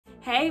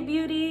Hey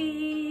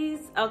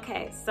beauties.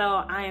 Okay,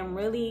 so I am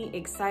really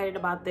excited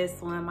about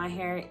this one. My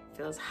hair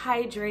feels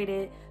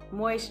hydrated,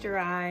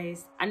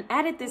 moisturized. I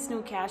added this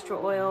new castor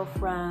oil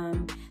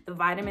from the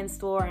vitamin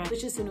store.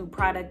 It's just a new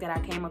product that I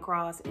came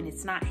across, and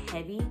it's not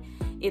heavy.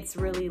 It's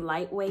really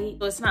lightweight.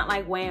 So it's not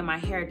like weighing my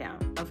hair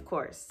down, of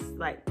course.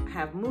 Like,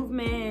 have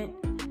movement.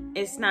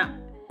 It's not,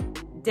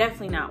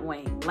 definitely not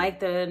weighing. Like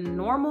the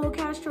normal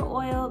castor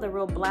oil, the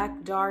real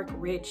black, dark,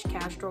 rich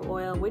castor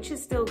oil, which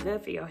is still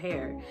good for your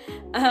hair.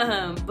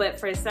 But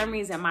for some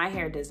reason, my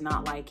hair does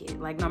not like it.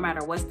 Like, no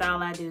matter what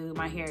style I do,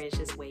 my hair is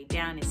just weighed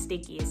down, it's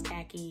sticky, it's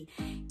tacky,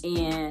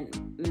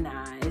 and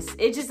nah,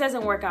 it just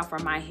doesn't work out for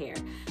my hair.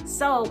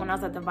 So when I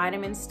was at the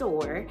vitamin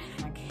store,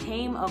 I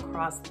came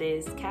across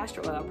this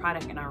castor oil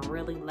product and I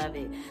really love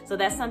it. So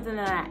that's something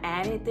that I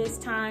added this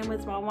time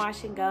with my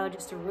wash and go,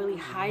 just to really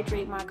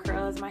hydrate my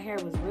curls. My hair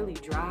was really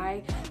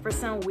dry for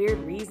some weird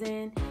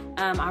reason.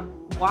 I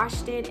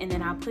washed it and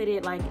then I put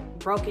it, like,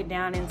 broke it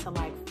down into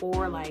like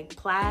 4 like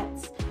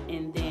plaits,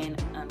 and then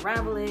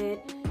unravel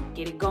it,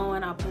 get it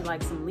going. I'll put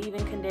like some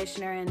leave-in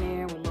conditioner in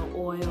there with a little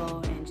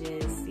oil and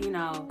just, you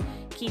know,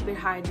 keep it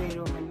hydrated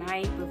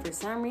overnight. But for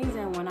some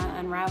reason, when I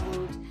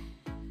unraveled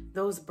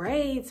those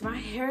braids, my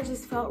hair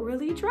just felt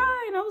really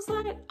dry, and I was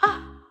like,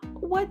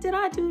 what did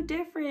I do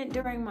different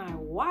during my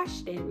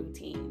wash day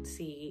routine?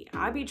 See,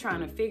 I be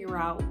trying to figure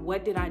out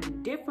what did I do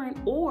different,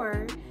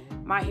 or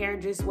my hair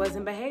just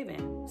wasn't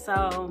behaving.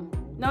 So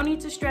no need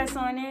to stress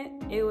on it.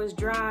 It was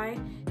dry.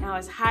 Now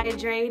it's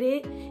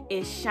hydrated.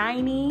 It's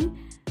shiny.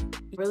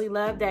 Really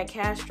love that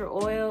castor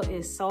oil.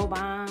 It's so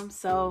bomb.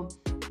 So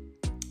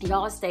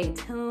y'all stay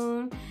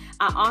tuned.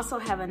 I also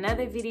have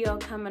another video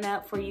coming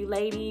up for you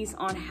ladies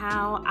on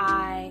how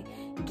I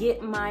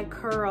get my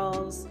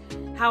curls,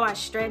 how I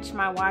stretch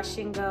my wash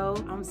and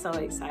go. I'm so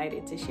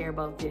excited to share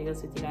both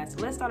videos with you guys.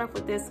 So let's start off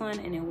with this one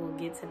and then we'll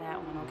get to that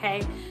one,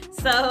 okay?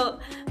 So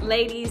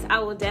ladies, I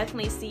will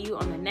definitely see you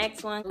on the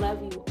next one.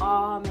 Love you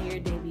all. May your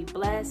day be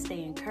blessed,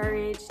 stay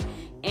encouraged,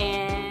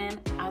 and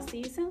I'll see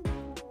you soon.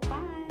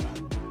 Bye.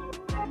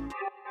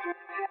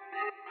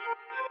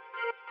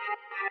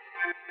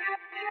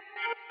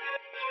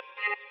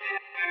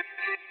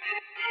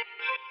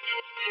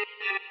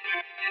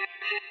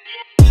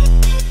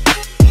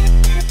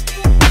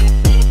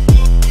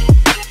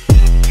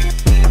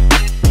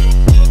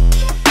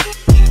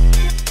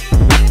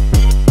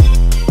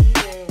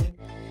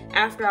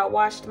 After I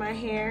washed my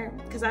hair,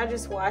 because I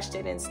just washed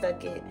it and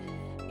stuck it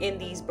in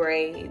these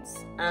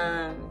braids.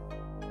 I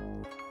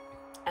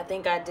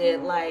think I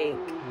did like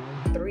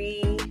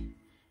 3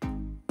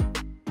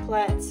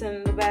 plaits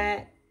in the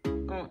back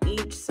on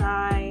each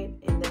side,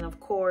 and then of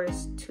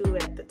course 2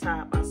 at the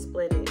top. I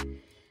split it.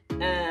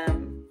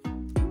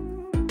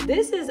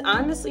 This is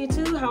honestly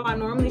too how I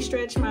normally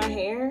stretch my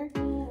hair.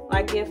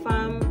 Like, if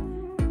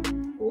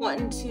I'm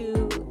wanting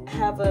to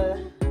have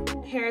a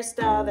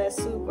hairstyle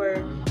that's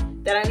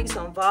that I need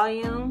some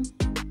volume,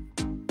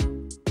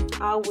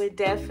 I would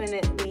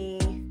definitely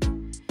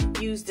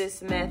use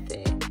this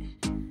method.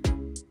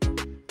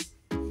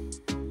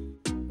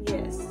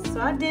 Yes, so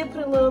I did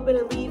put a little bit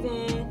of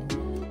leave-in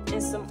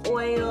and some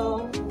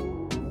oil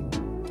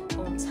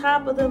on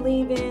top of the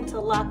leave-in to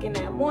lock in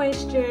that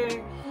moisture,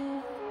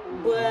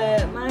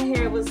 but my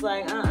hair was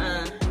like,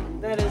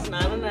 that is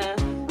not enough.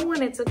 I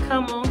wanted to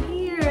come on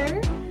here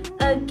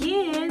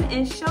again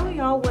and show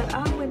y'all what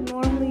I would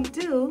normally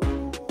do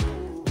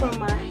for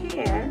my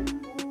hair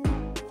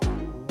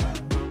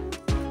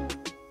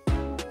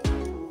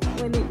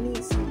when it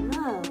needs some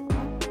love.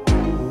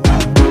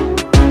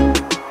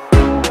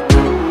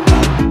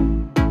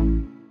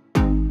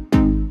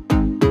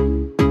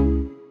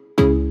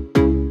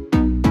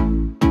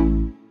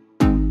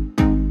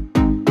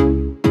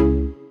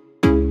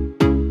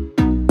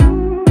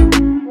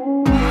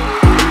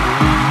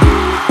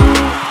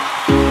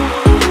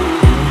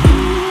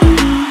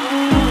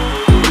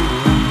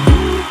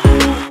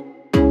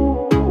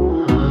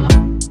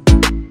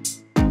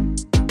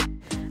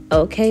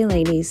 Okay,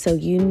 ladies, so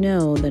you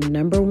know the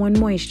 #1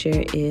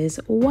 moisture is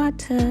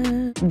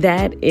water.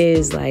 That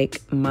is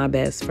like my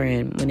best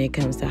friend when it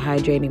comes to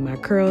hydrating my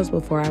curls.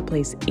 Before I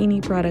place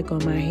any product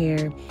on my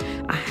hair,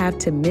 I have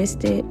to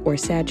mist it or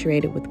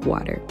saturate it with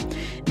water.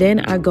 Then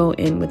I go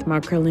in with my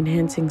curl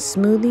enhancing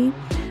smoothie.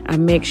 I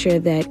make sure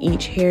that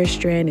each hair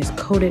strand is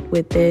coated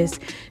with this,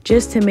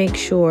 just to make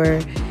sure,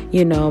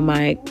 you know,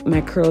 my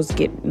curls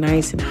get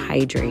nice and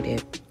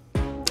hydrated.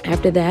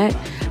 After that,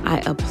 I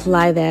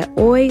apply that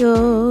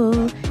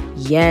oil.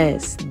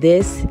 Yes,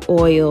 this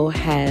oil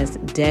has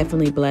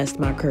definitely blessed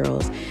my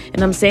curls.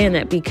 And I'm saying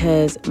that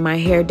because my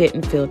hair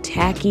didn't feel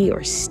tacky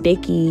or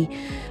sticky,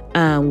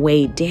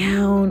 weighed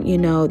down. You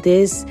know,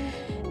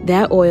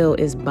 that oil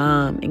is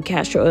bomb. And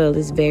castor oil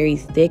is very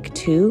thick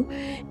too,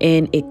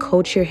 and it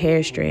coats your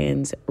hair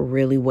strands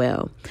really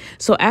well.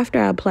 So after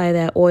I apply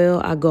that oil,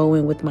 I go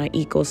in with my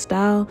Eco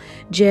Style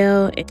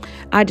gel.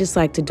 I just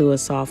like to do a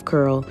soft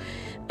curl.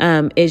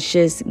 It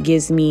just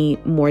gives me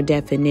more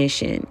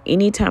definition.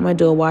 Anytime I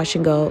do a wash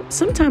and go,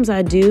 sometimes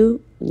I do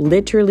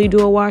literally do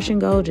a wash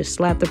and go, just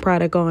slap the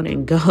product on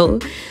and go.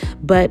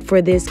 But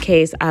for this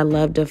case, I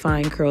love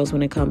defined curls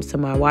when it comes to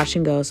my wash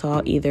and go. So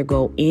I'll either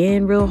go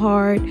in real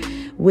hard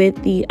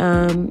with the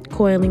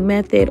coiling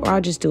method, or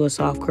I'll just do a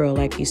soft curl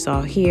like you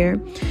saw here.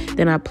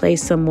 Then I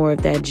place some more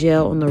of that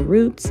gel on the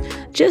roots,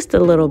 just a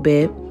little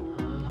bit,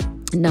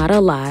 not a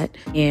lot,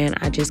 and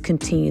I just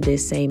continue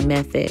this same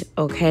method.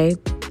 Okay,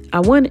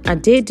 I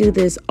did do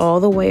this all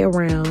the way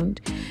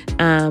around.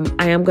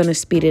 I am going to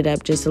speed it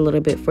up just a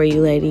little bit for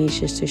you ladies,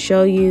 just to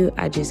show you.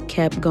 I just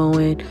kept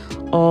going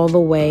all the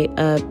way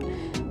up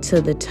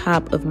to the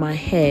top of my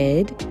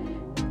head,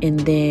 and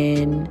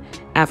then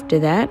after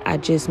that I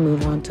just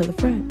move on to the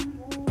front.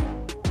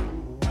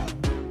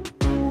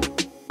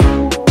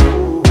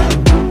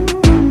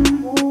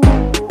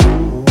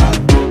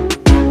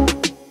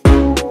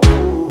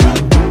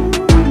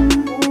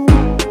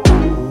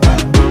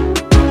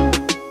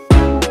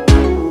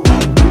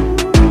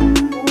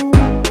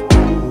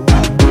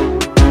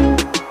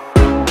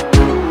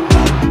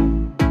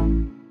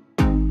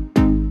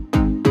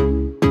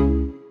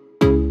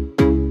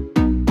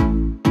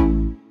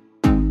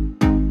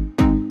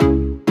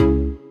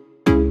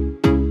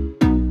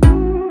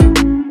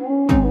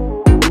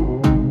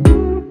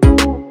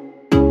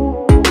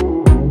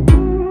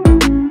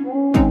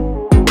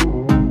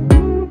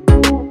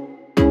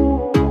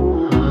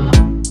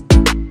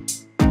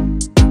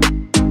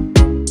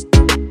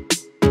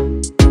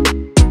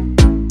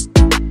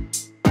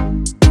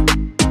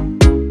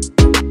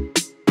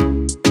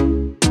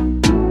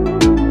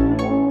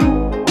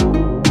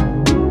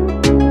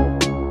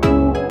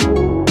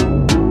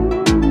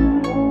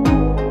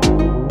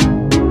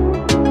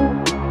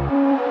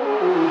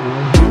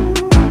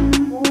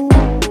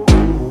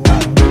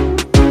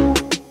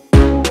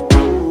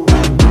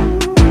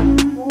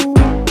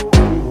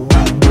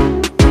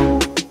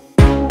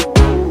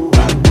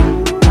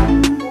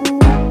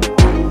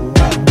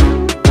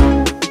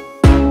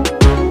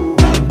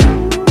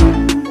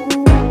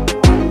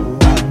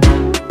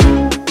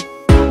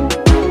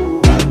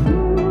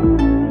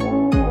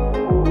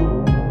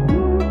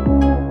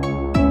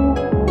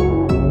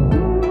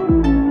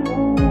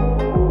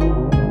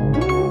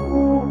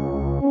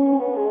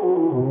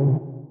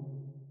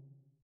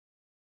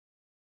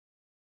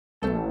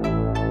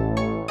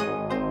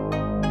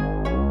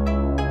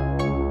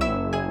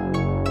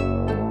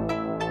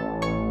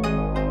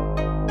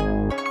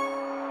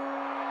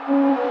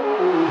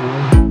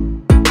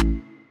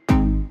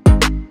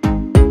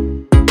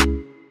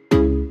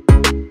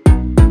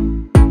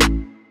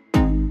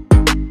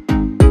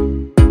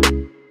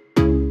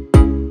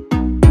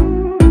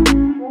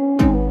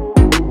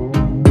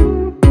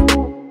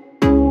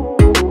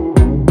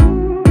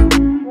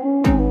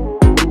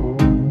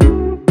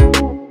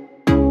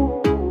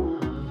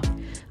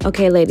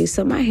 Okay, ladies,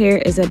 so my hair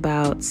is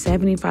about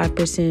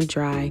 75%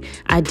 dry.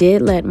 I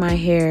did let my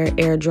hair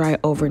air dry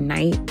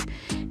overnight,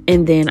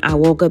 and then I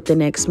woke up the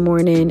next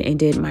morning and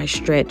did my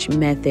stretch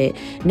method.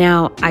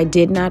 Now, I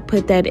did not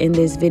put that in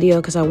this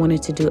video because I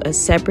wanted to do a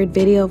separate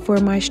video for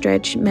my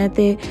stretch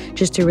method,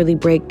 just to really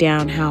break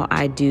down how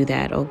I do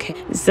that, okay?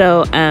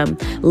 So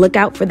look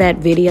out for that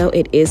video.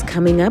 It is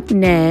coming up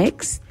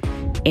next,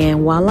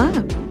 and voila.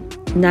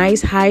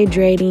 Nice,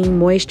 hydrating,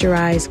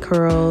 moisturized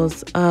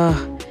curls.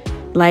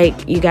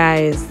 Like, you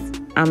guys,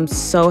 I'm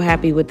so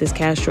happy with this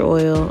castor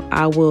oil.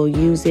 I will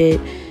use it.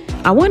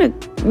 I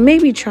want to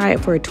maybe try it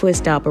for a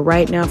twist out, but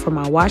right now for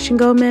my wash and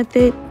go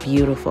method,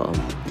 beautiful.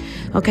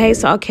 Okay,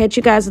 so I'll catch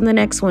you guys in the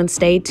next one.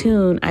 Stay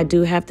tuned. I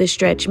do have the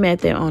stretch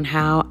method on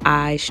how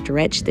I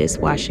stretch this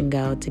wash and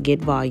go to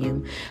get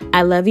volume.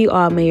 I love you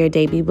all. May your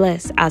day be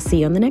blessed. I'll see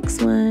you on the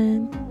next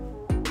one.